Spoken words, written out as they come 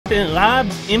Infinite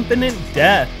Labs Infinite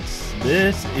Deaths.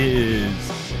 This is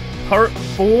part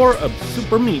 4 of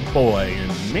Super Meat Boy,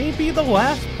 and maybe the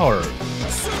last part.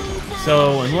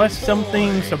 So, unless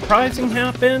something surprising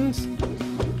happens,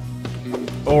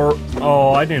 or,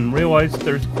 oh, I didn't realize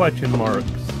there's question marks.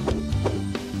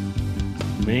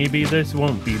 Maybe this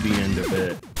won't be the end of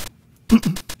it.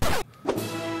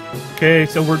 Okay,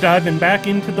 so we're diving back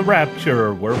into the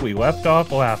Rapture, where we left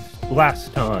off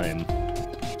last time.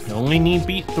 I only need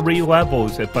beat 3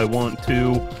 levels if I want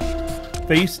to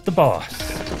face the boss.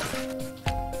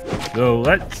 So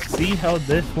let's see how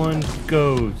this one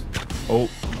goes. Oh,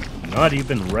 not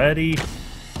even ready.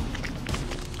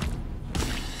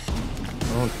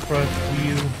 I don't trust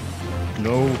you.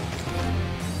 No.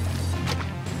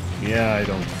 Yeah, I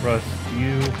don't trust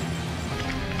you.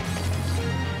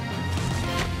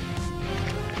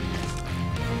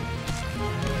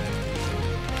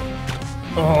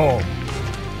 Oh.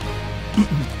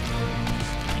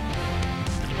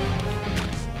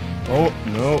 Oh,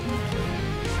 no.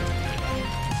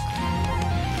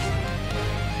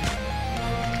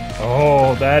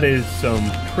 Oh, that is some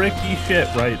tricky shit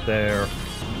right there.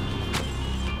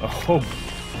 Oh,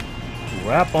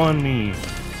 crap on me.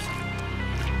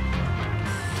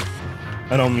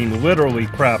 I don't mean literally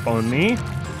crap on me.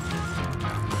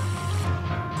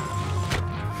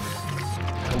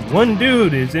 One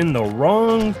dude is in the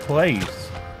wrong place.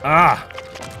 Ah!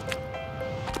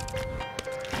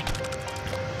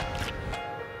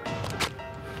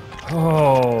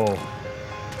 Oh.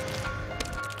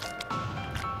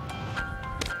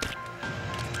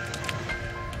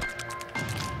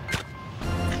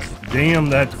 Damn,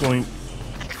 that's going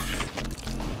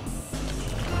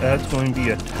to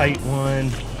be a tight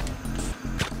one.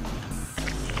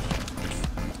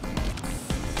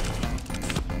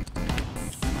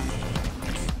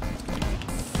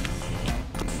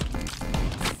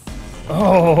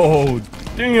 Oh,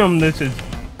 damn, this is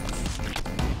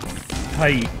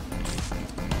tight.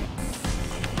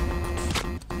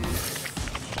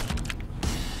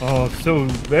 Oh, so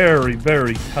very,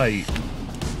 very tight.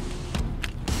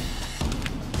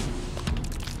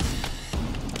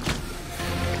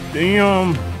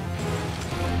 Damn.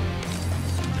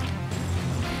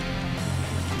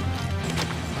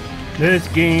 This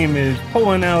game is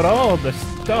pulling out all the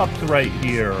stops right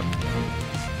here.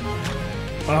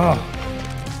 Oh.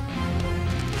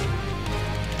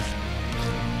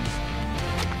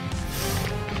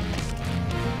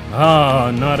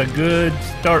 Ah, not a good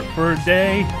start for a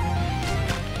day.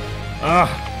 Ah.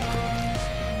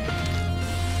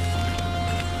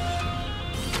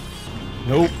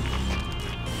 Nope.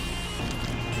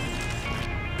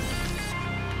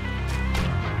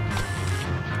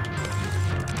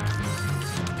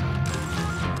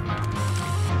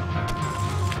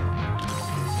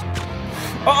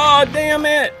 Oh, damn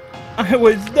it! I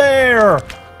was there!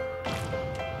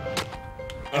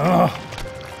 Ugh.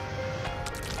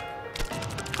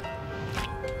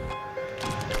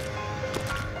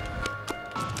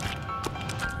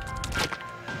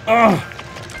 Ugh.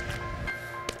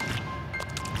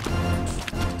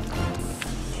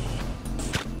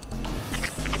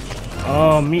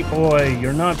 Oh, Meat Boy,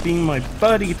 you're not being my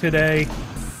buddy today.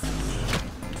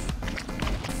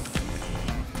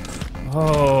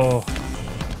 Oh.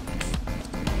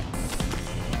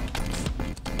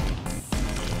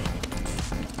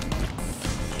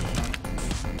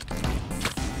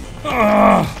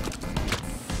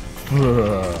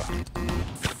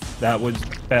 That was a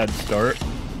bad start.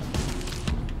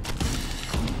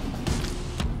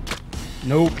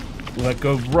 Nope. Let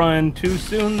go run too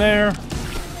soon there.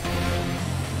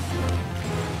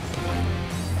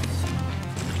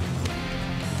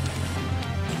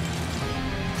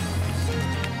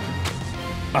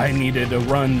 I needed a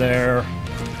run there.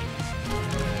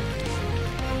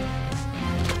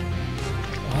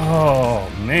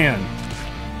 Oh, man.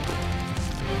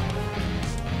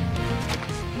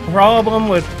 Problem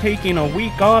with taking a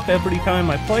week off every time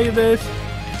I play this.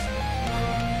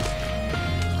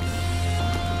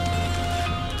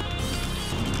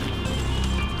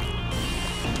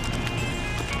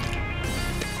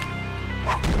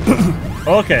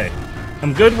 Okay,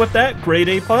 I'm good with that. Grade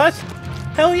A+.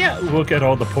 Hell yeah, look at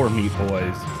all the poor Meat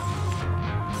Boys.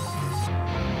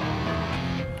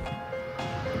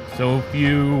 So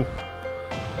few.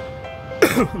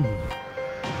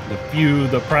 The few,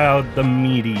 the proud, the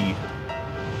meaty.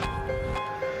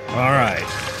 Alright.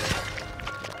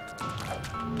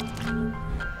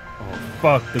 Oh,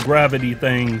 fuck, the gravity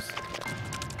things.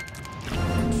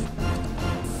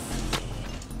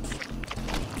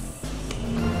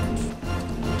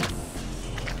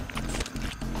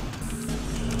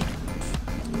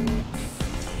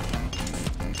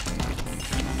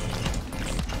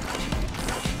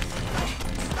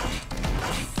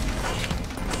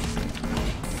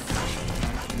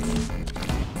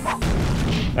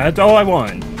 That's all I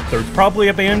want. There's probably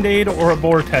a band-aid or a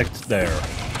vortex there.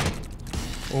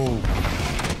 Oh.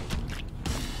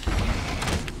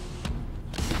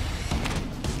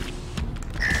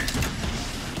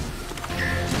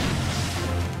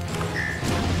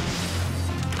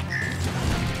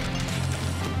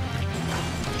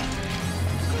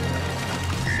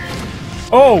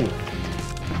 Oh!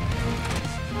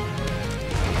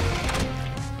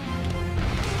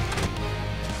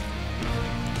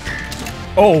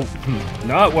 Oh,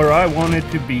 not where I wanted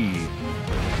to be.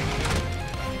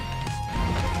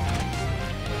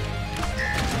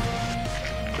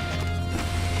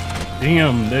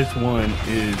 Damn, this one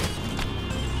is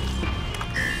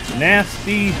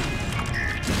nasty.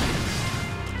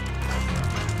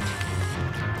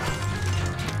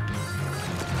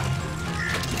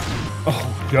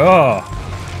 Oh, God.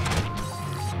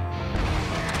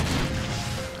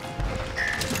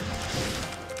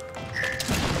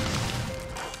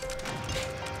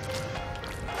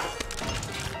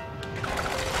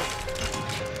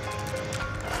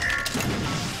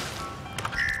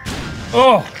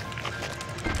 Oh!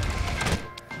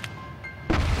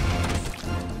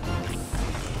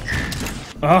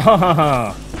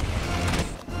 Ah!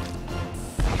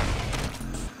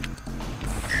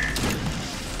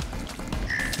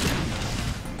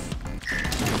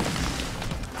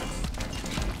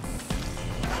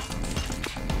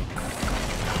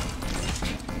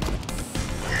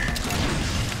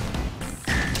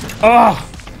 Ah!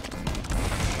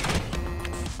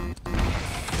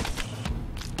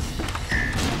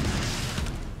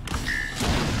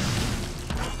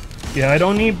 Yeah, I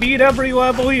don't need beat every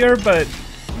level here, but...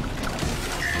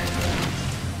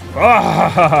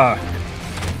 Ah!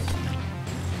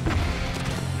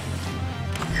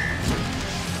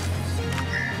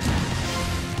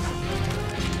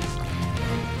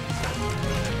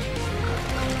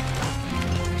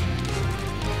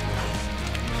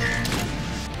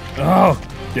 Oh,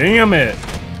 damn it!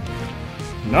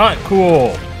 Not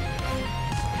cool.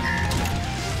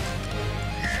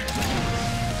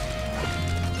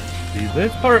 See,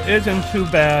 this part isn't too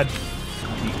bad.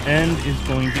 The end is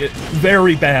going to get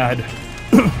very bad.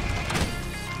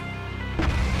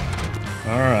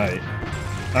 Alright.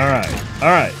 Alright.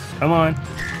 Alright. Come on.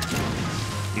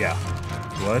 Yeah.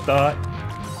 That's what I thought.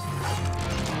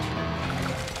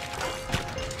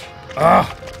 Ah!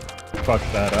 Fuck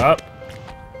that up.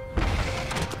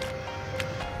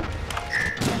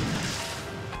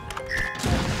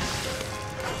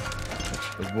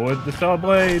 Avoid the saw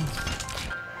blades.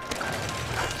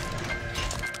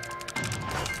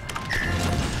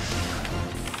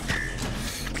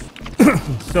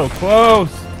 So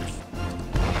close.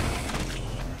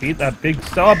 Hate that big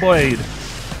saw blade.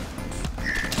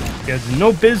 He has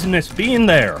no business being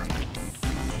there.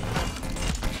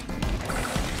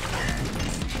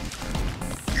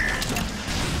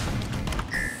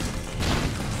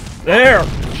 There.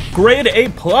 Grade A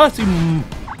plus, you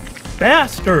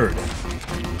bastard.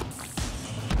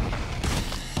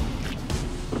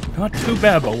 Not too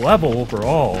bad of a level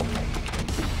overall.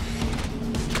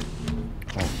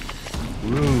 Oh,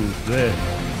 screw this.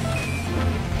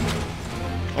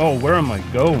 Oh, where am I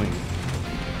going?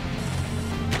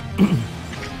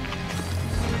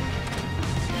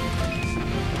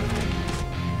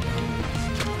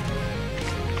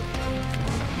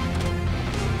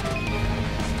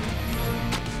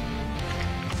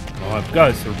 Oh, I've got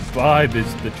to survive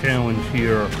is the challenge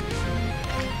here.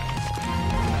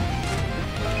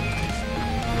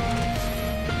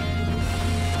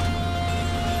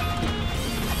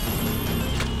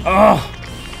 Oh!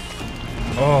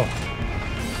 Oh!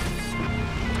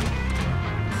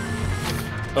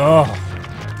 Oh!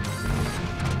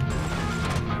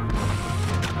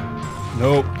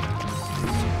 Nope.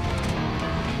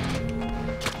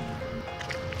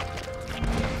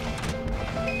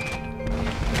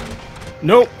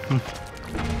 Nope.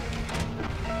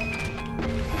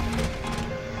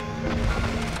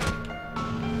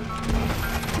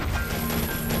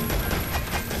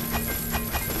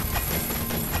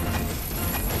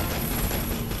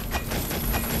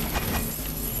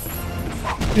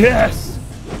 Yes!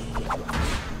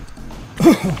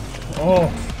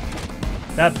 Oh,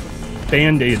 that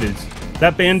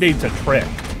Band-Aid's a trick.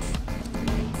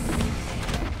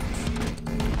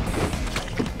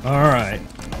 Alright.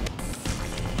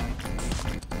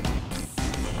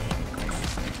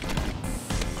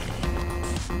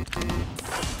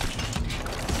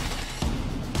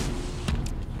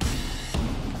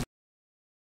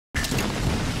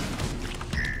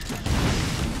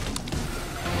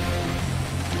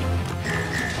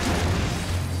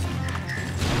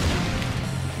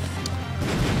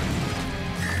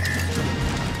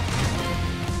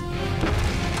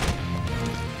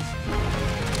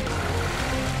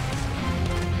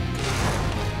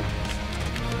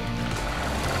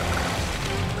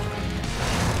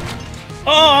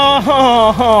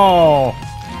 Oh!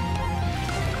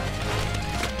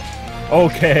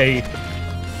 Okay.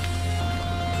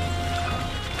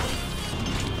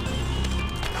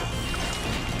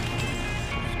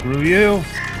 Screw you.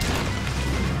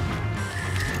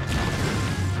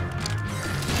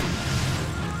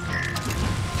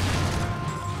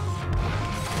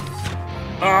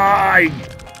 I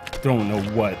don't know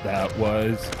what that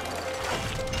was.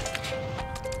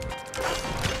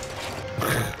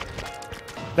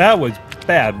 That was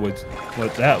bad, was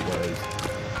what that was.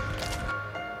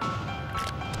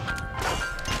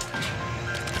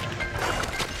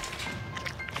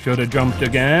 Should have jumped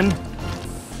again.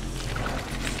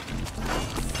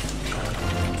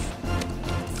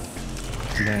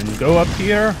 Then go up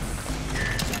here.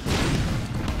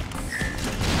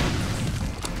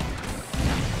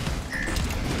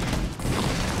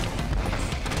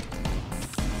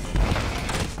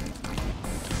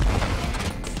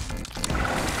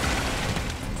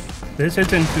 This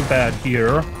isn't too bad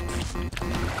here.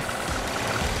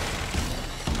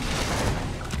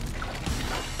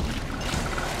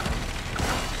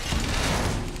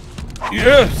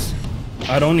 Yes!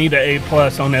 I don't need an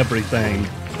A+ on everything.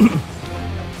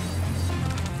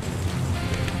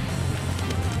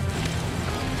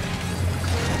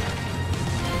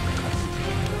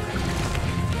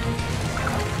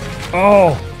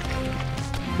 Oh!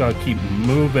 Gotta keep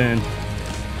moving.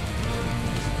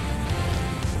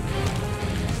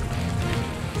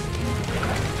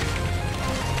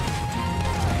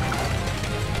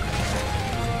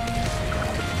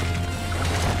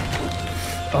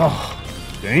 Oh,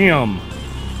 damn.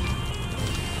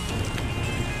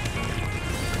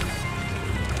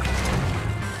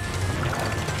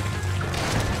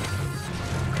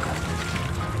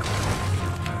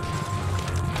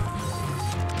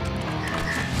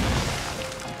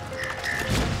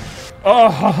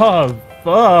 Oh,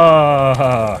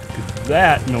 fuck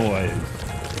that noise.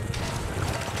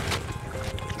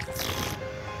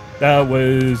 That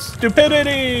was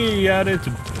stupidity at its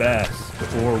best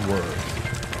or worst.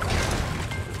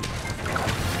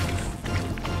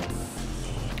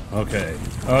 Okay,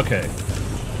 okay.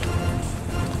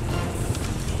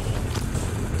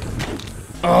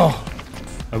 Oh,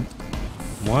 I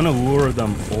want to lure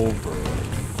them over.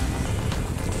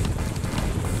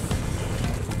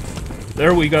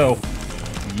 There we go.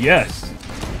 Yes.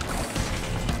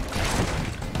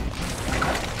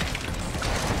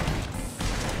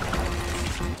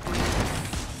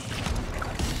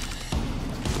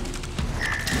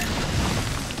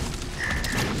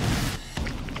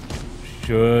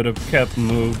 Should have kept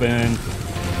moving.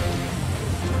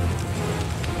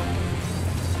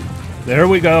 There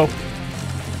we go.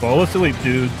 Fall asleep,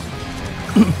 dudes.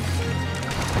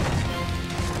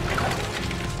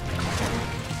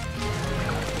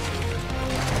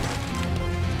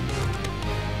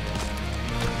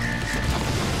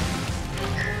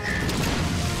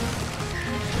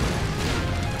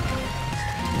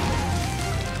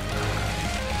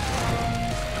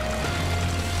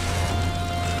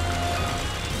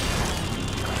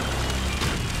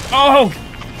 Oh,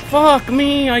 fuck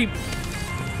me,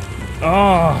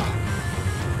 Oh.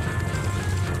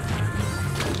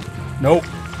 Nope.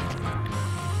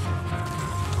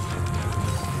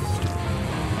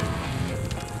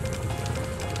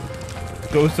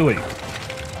 Go sleep.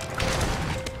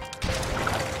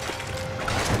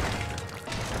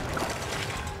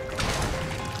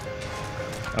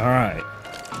 All right.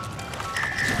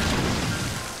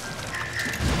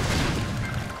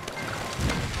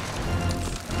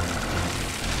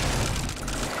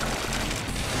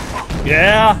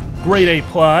 Yeah, great A+.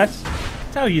 That's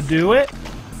how you do it.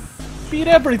 Beat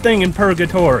everything in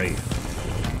Purgatory.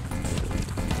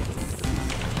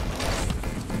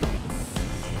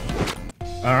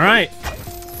 All right.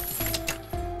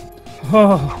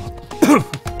 Oh.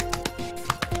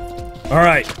 All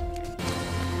right.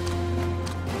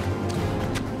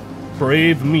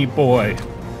 Brave me, boy.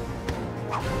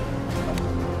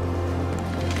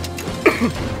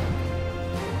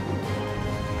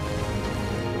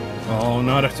 Oh,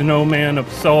 not a snowman of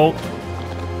salt.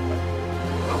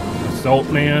 Assault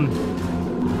man.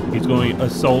 He's going to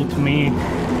assault me. That's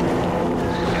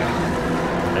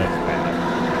bad.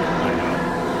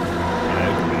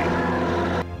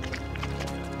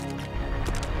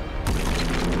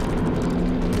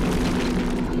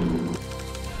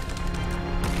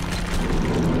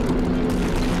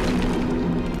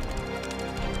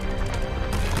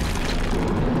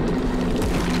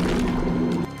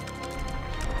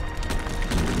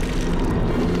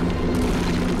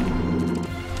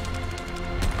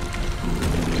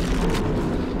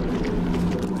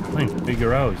 I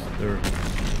figure out there.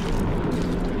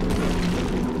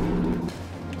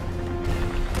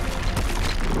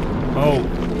 Oh.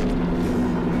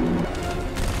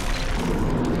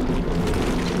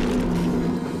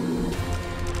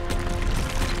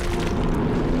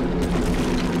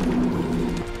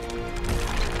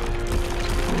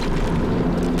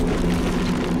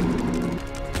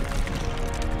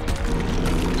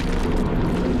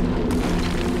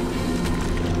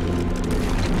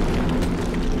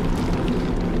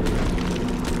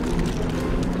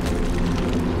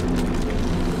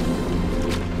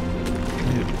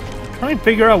 Trying to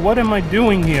figure out what am I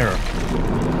doing here.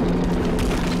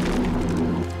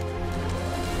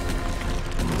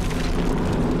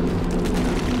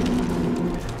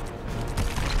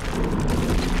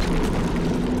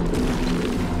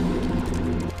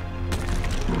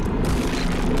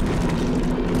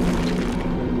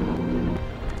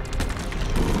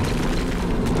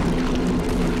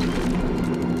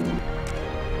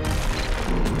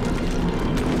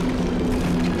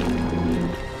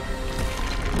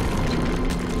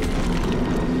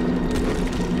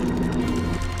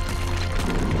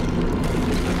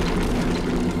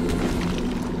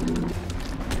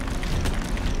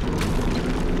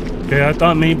 Okay, I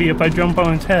thought maybe if I jump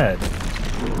on his head.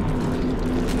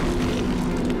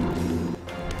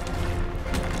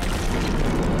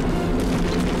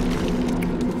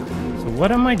 So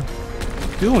what am I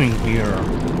doing here?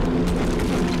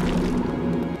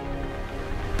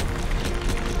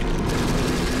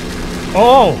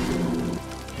 Oh!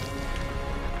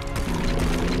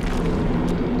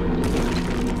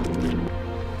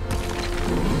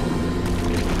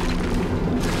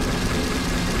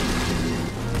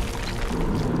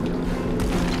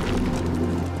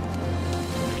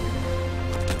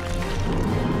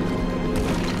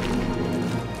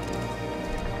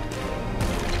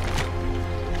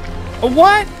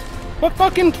 What? What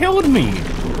fucking killed me?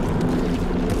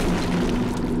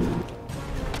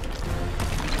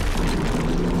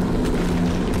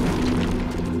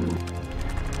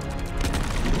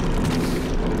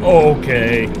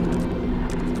 Okay.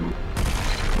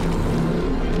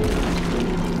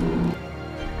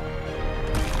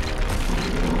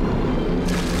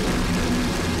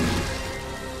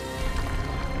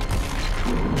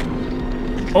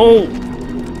 Oh,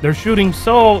 they're shooting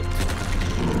salt.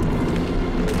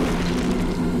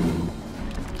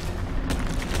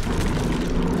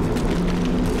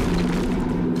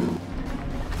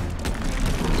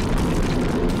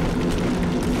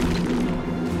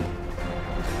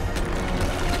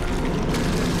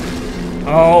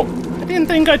 Oh, I didn't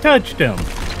think I touched him.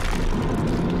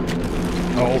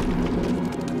 Oh.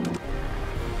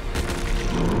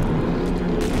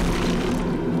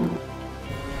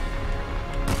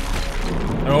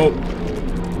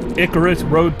 Oh. Icarus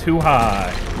rode too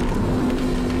high.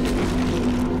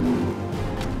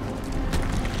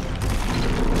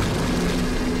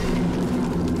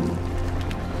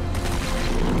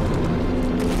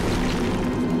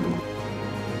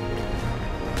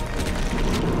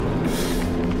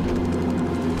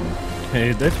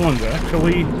 Okay, this one's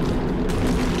actually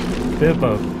a bit of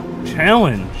a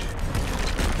challenge.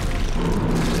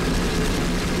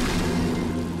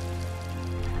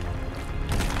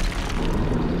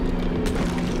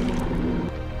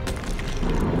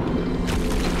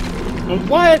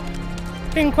 What?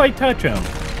 Didn't quite touch him.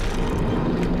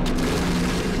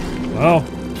 Well,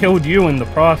 killed you in the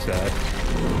process.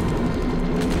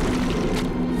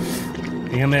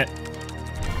 Damn it.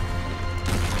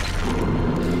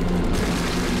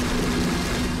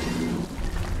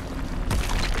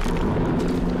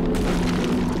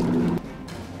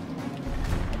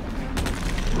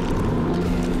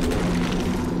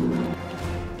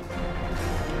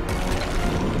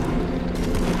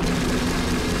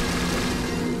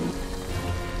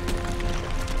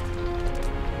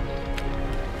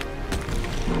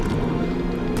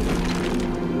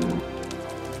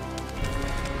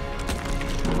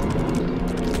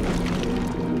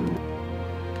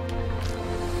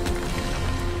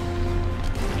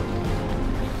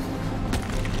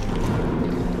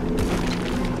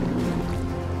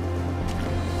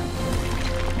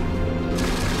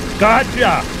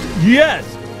 Gotcha! Yes!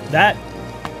 That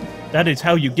is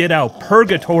how you get out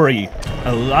purgatory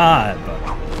alive.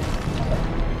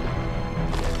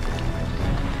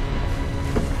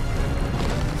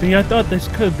 See, I thought this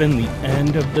could have been the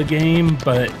end of the game,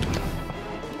 but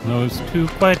those 2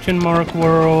 question mark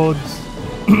worlds.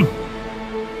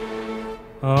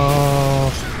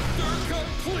 Oh.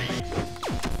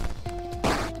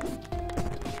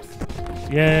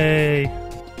 Yay.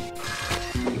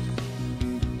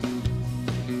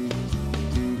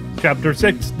 Chapter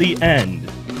 6, the end.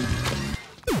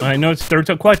 I noticed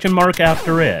there's a question mark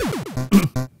after it.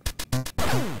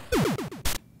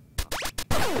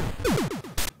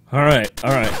 Alright.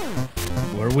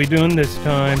 What are we doing this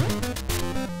time?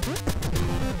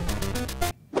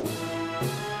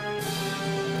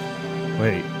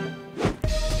 Wait.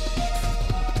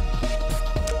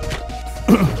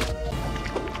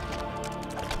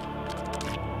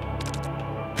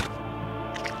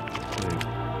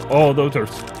 Oh, those are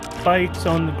spikes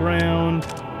on the ground.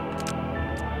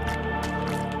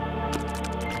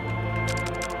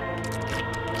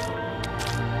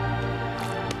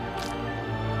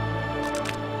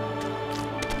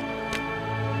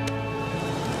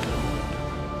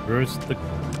 Where's the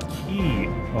key?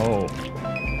 Oh.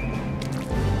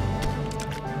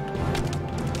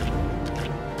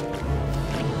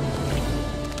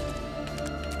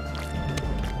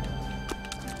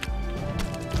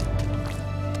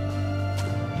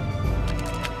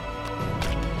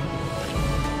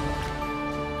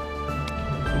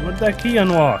 What'd that key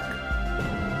unlock?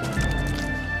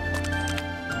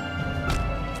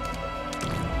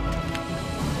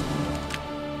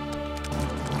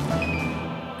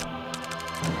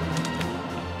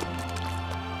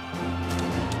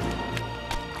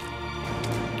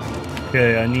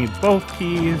 Okay, I need both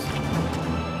keys.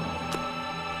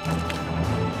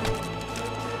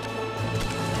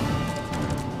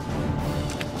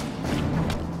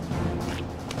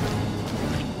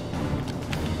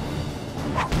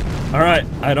 Alright,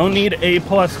 I don't need A+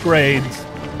 grades.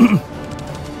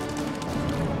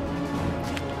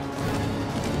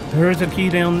 There's a key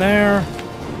down there.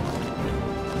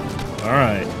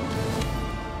 Alright.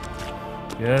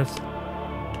 Yes.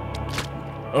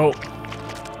 Oh.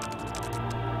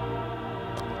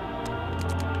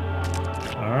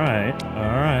 Alright.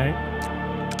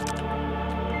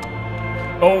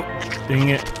 Oh, dang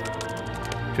it.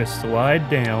 Just slide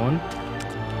down.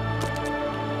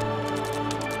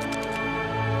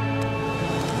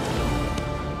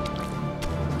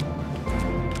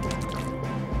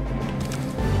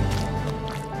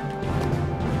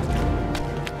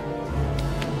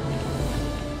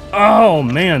 Oh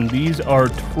man, these are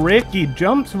tricky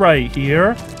jumps right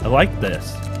here. I like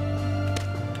this.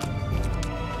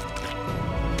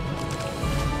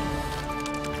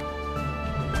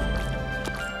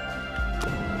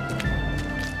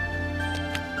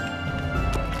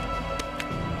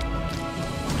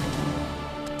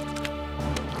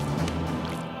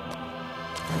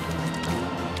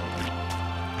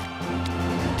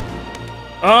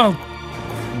 Oh,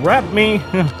 crap me.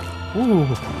 Ooh.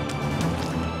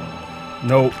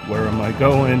 Nope, where am I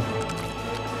going?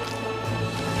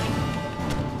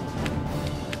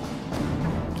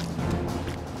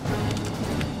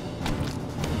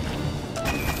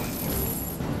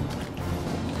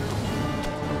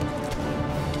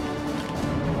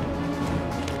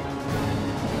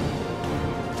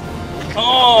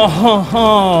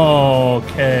 Oh,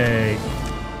 okay.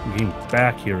 Getting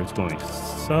back here is going to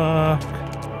suck.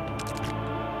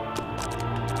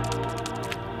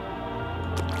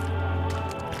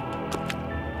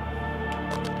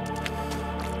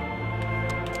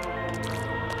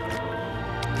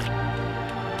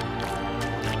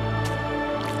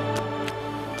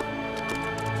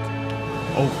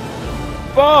 Oh,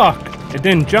 fuck! It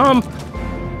didn't jump!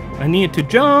 I need to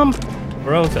jump,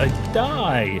 or else I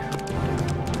die.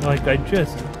 Like I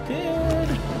just did.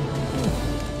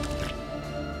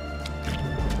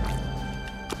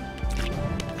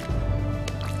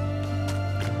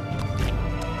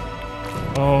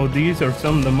 Oh, these are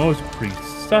some of the most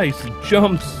precise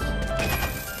jumps.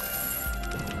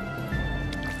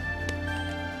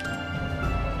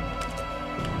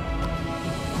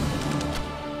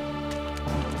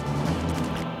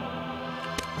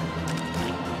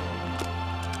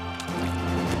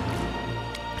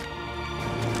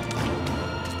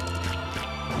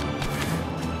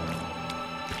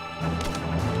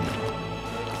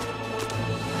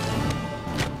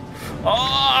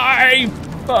 I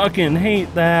fucking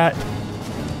hate that.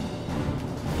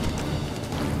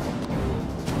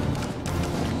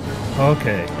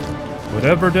 Okay.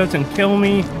 Whatever doesn't kill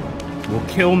me will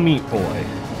kill Meat Boy.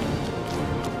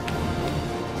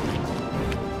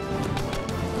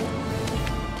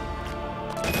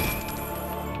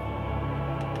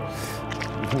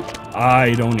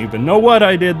 I don't even know what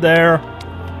I did there.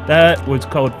 That was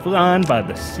called flying by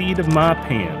the seat of my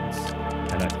pants.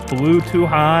 And I flew too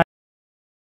high.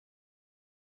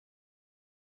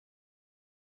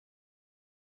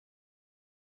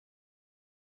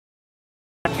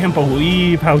 I can't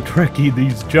believe how tricky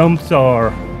these jumps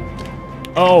are.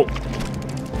 Oh,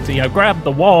 see, I grabbed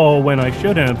the wall when I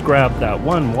shouldn't have grabbed that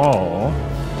one wall.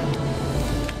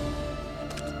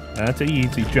 That's an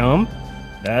easy jump.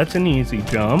 That's an easy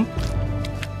jump.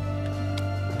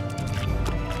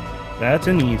 That's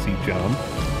an easy jump.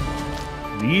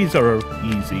 These are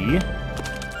easy.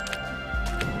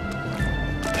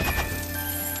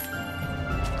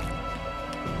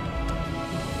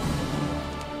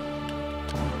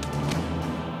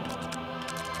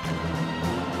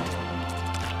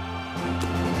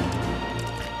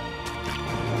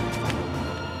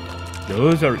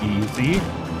 Those are easy.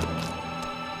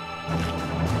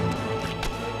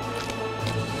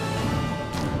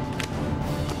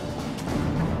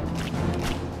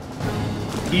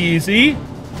 Easy.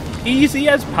 Easy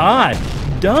as pie.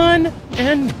 Done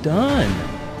and done.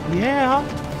 Yeah.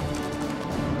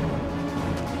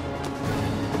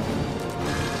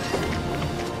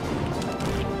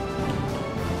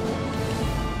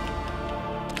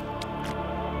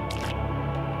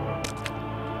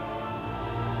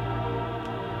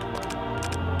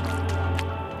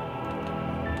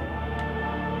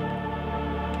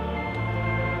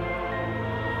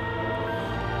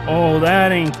 Oh,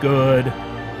 that ain't good.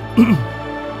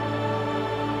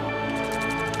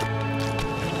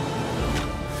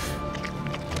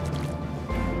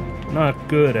 Not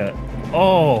good at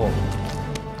all.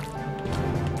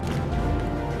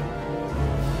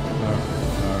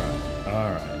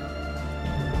 Alright.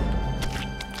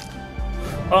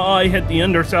 Oh, I hit the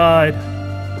underside.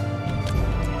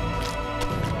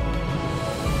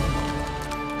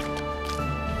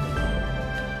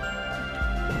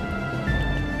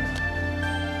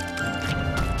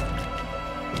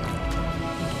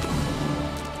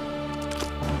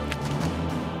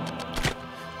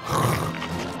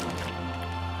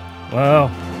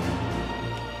 Well,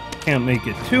 can't make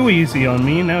it too easy on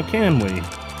me, now can we?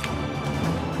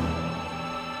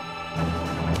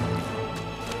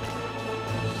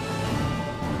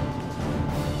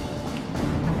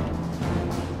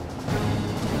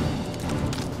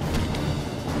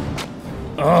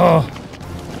 Oh,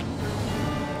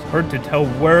 it's hard to tell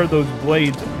where those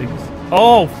blades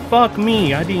oh, fuck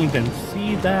me, I didn't even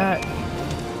see that.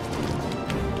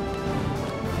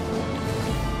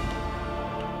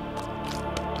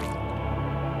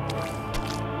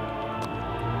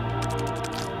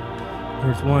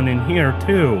 There's one in here,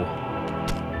 too.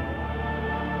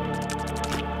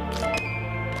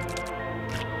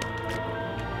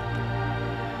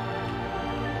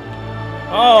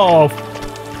 Oh,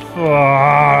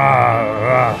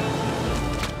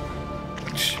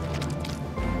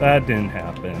 that didn't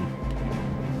happen.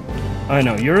 I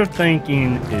know, you're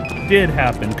thinking it did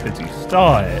happen because you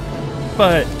saw it,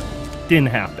 but didn't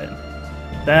happen.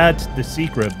 That's the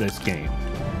secret of this game.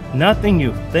 Nothing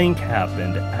you think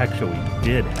happened actually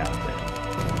did happen.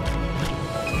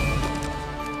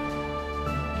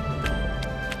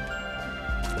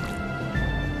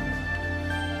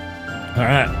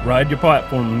 Alright, ride your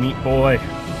platform, meat boy.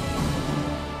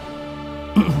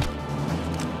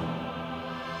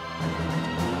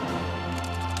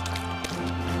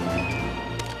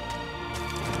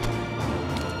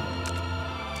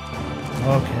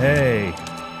 Okay.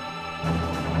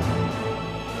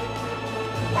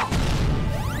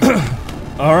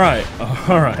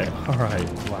 Alright,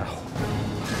 wow.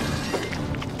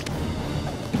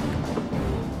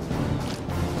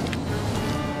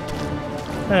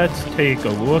 Let's take a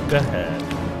look ahead.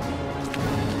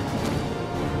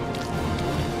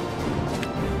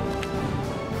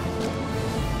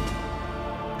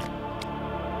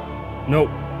 Nope.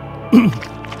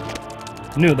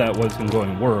 Knew that wasn't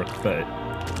going to work, but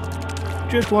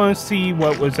just want to see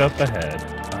what was up ahead.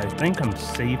 I think I'm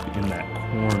safe in that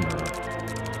corner.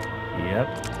 Yep.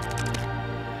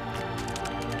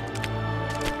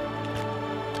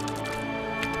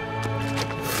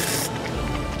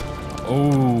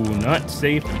 Oh, not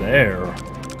safe there.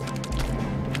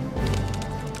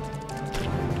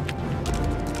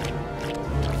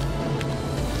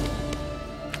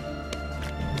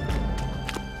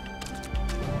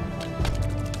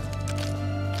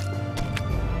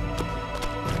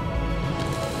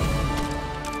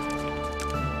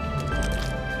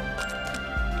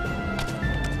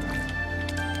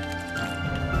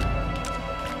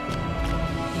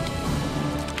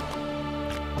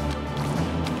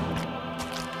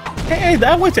 Hey,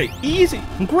 that was an easy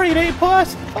grade A+.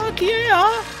 Fuck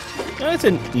yeah! That's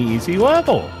an easy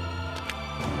level.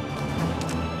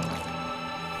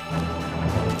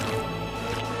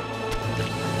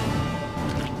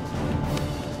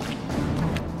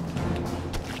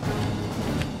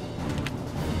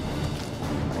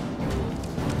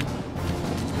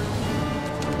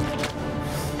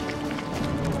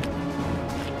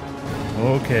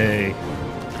 Okay.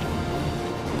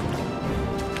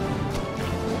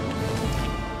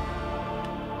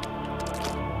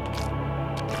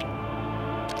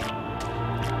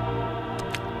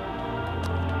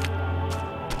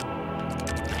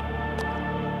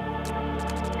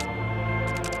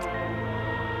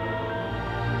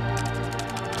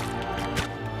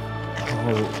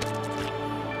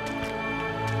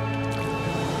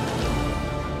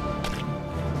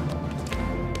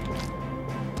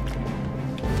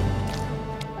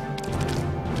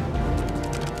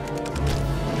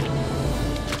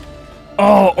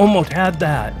 Oh, almost had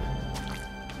that.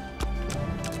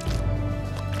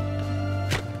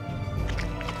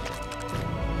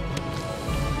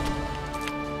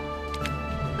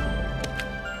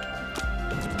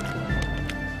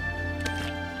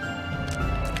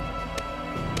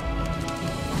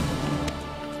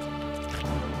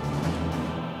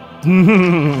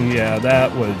 Yeah,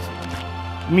 that was...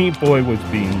 Meat Boy was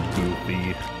being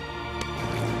goofy.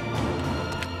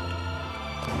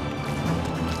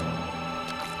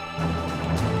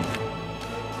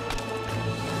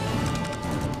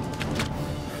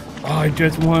 Oh, I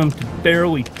just want him to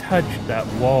barely touch that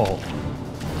wall.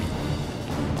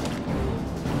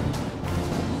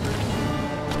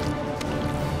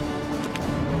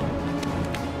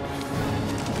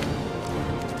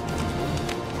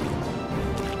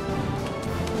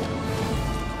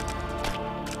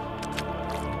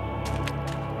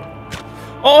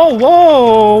 Oh,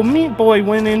 whoa! Meat Boy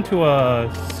went into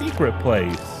a secret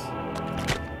place.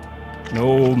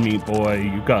 No, Meat Boy,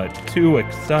 you got too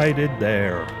excited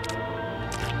there.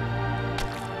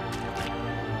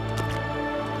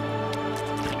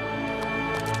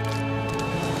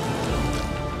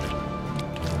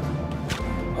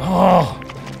 Oh!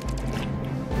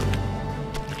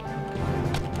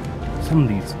 Some of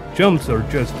these jumps are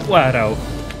just flat out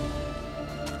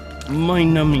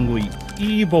mind-numbingly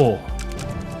evil.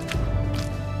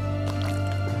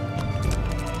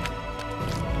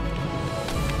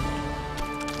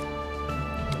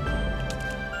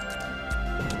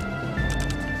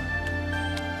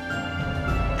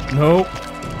 Nope.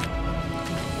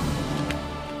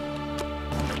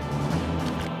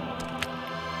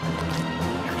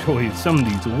 Actually, some of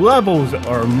these levels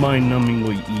are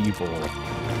mind-numbingly evil.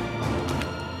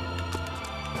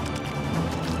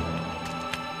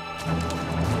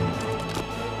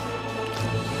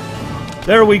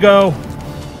 There we go.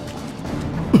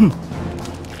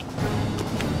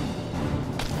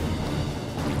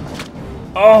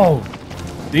 Oh,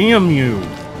 damn you.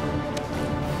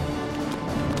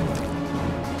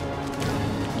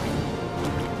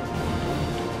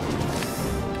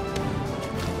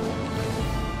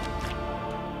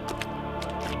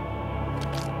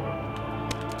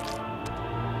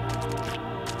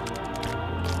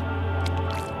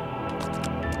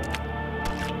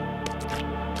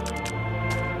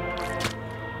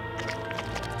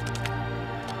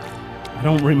 I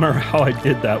don't remember how I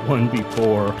did that one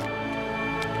before.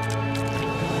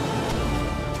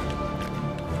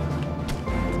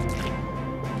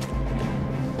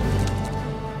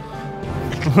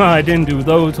 I didn't do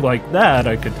those like that,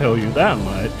 I could tell you that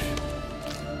much.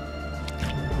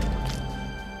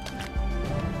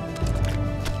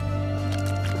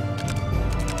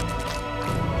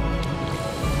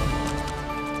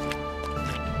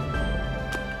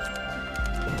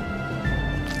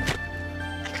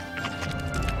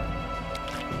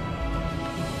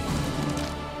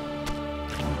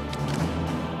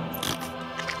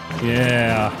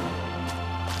 Yeah.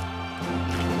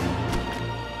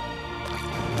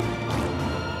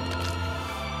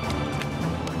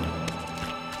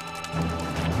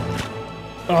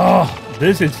 Oh,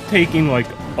 this is taking like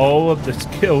all of the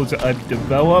skills I've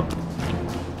developed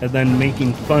and then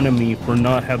making fun of me for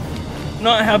not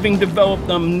having developed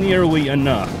them nearly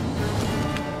enough.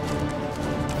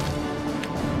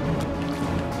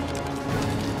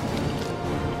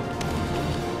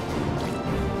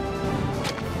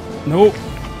 Nope.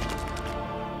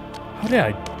 How did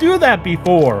I do that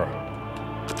before?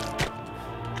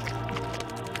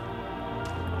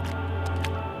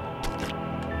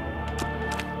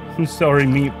 I'm sorry,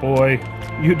 Meat Boy.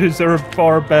 You deserve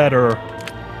far better.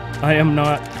 I am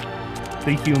not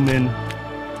the human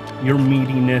your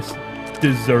meatiness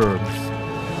deserves.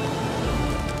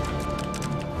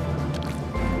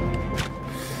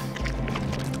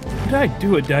 How did I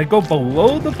do it? Did I go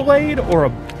below the blade or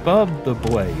above the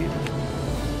blade?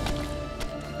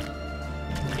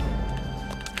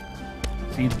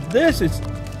 See, this is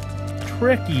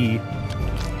tricky,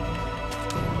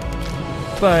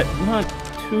 but not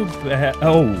too bad.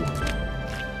 Oh.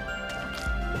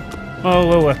 A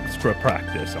little extra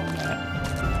practice on that.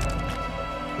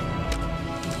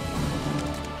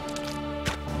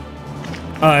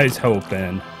 I was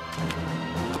hoping.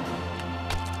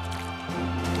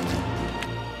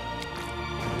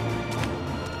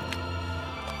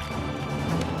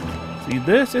 See,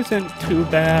 this isn't too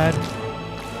bad.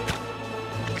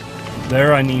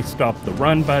 There, I need to stop the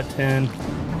run button.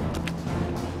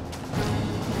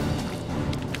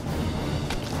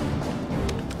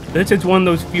 This is one of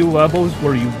those few levels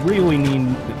where you really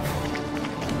need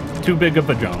too big of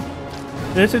a jump.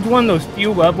 This is one of those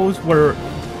few levels where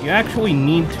you actually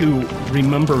need to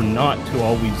remember not to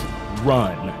always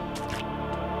run.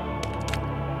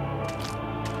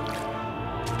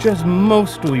 Just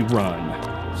mostly run.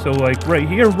 So like right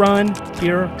here, run.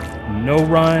 Here, no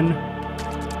run.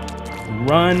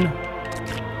 Run.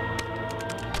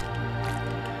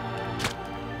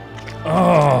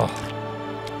 Oh.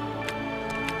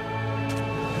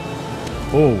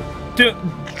 Oh.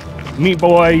 Meat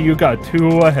boy, you got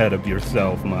too ahead of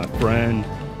yourself, my friend.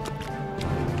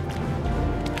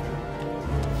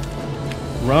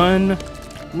 Run.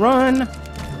 Run.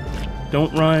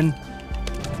 Don't run.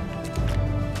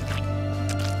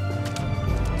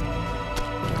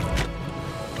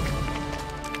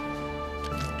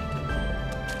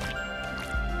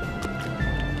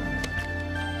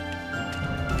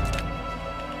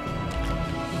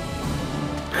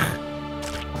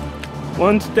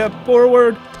 One step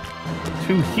forward,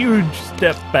 two huge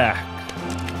step back.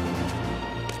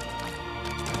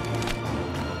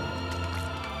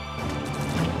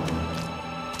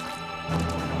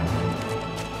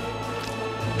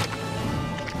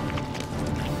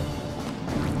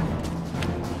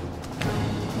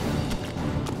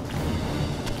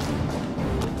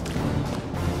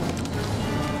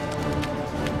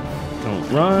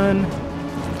 Don't run.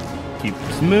 Keep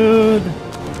it smooth.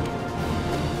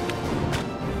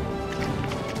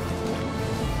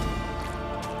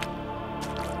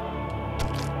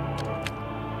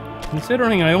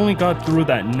 Considering I only got through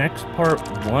that next part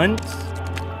once,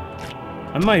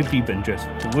 I might have even just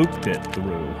fluked it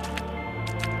through.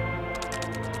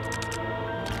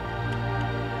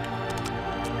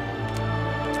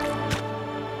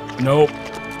 Nope.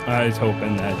 I was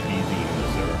hoping that'd be the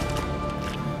answer.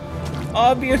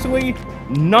 Obviously,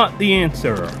 not the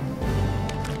answer.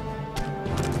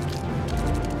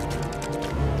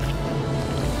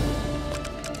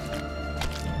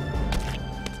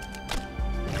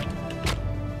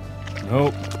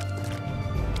 Nope.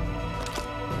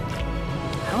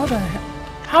 How the hell?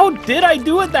 How did I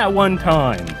do it that one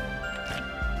time?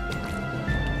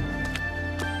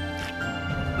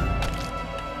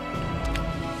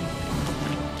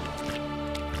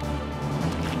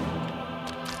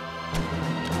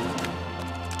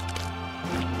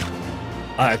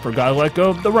 I forgot to let go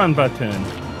of the run button.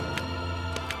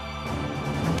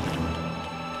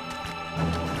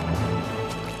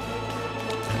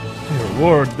 Dear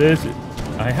Lord,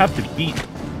 I have to beat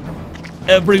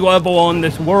every level on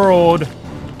this world.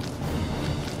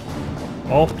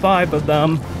 All 5 of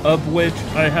them, of which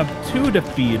I have 2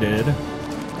 defeated.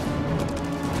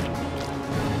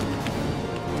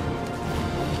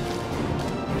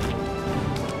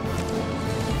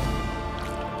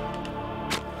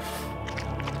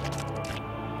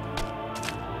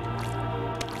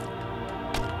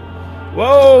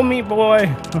 Whoa, meat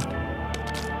boy!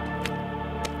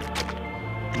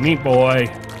 Meat boy,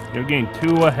 you're getting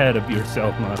too ahead of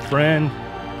yourself, my friend.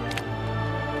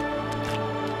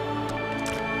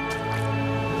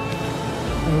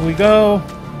 Here we go.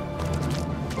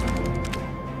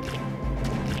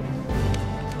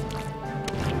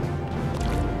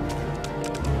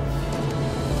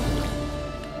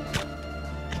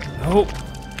 Nope.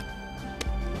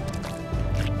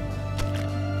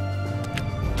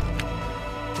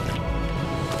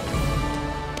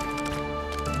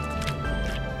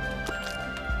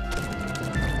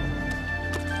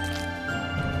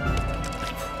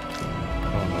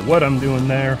 What I'm doing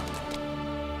there.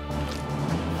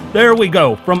 There we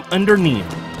go, from underneath.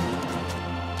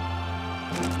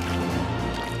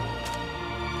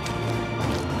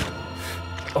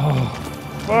 Oh,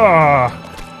 fuck.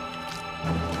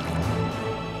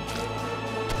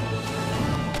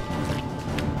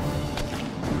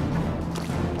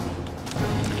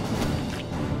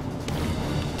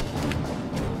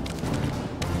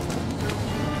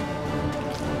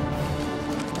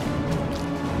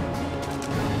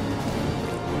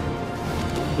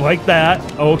 Like that.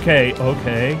 Okay,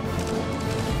 okay.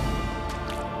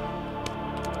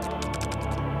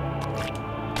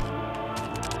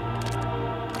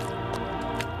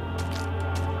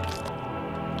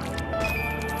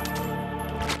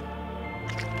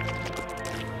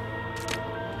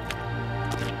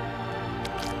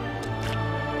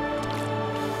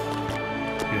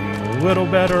 Getting a little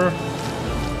better.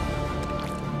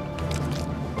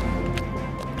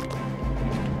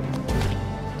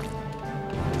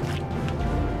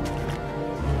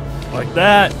 Like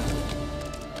that.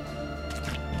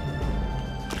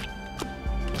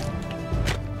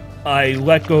 I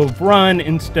let go of run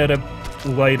instead of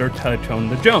lighter touch on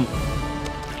the jump.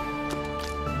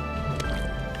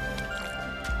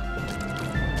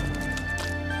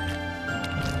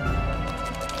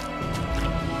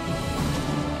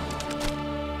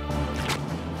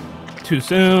 too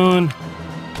soon.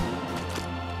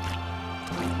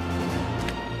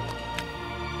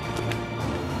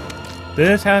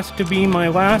 This has to be my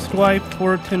last life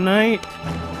for tonight.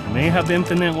 I may have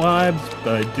infinite lives,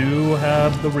 but I do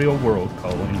have the real world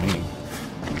calling me.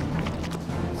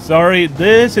 Sorry,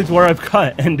 this is where I've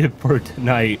got ended for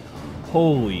tonight.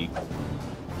 Holy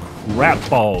crap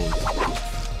balls.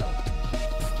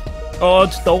 Oh,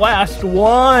 it's the last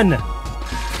one!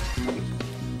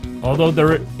 Although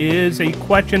there is a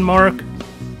question mark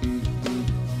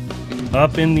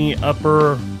up in the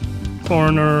upper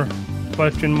corner,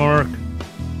 question mark.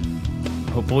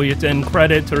 Hopefully it's in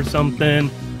credits or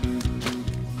something.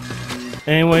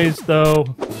 Anyways, though,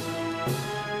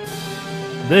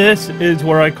 this is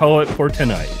where I call it for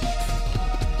tonight.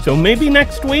 So maybe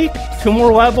next week, 2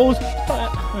 more levels, but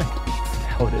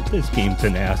I doubt it. This game's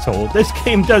an asshole. This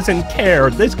game doesn't care.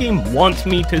 This game wants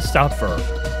me to suffer.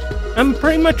 I'm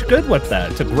pretty much good with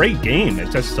that. It's a great game.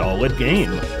 It's a solid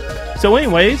game. So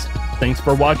anyways, thanks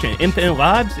for watching Infinite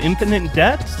Lives, Infinite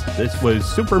Deaths. This was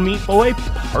Super Meat Boy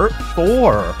Part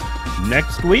 4.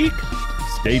 Next week,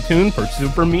 stay tuned for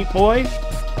Super Meat Boy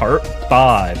Part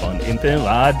 5 on Infinite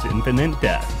Lives, Infinite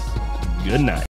Deaths. Good night.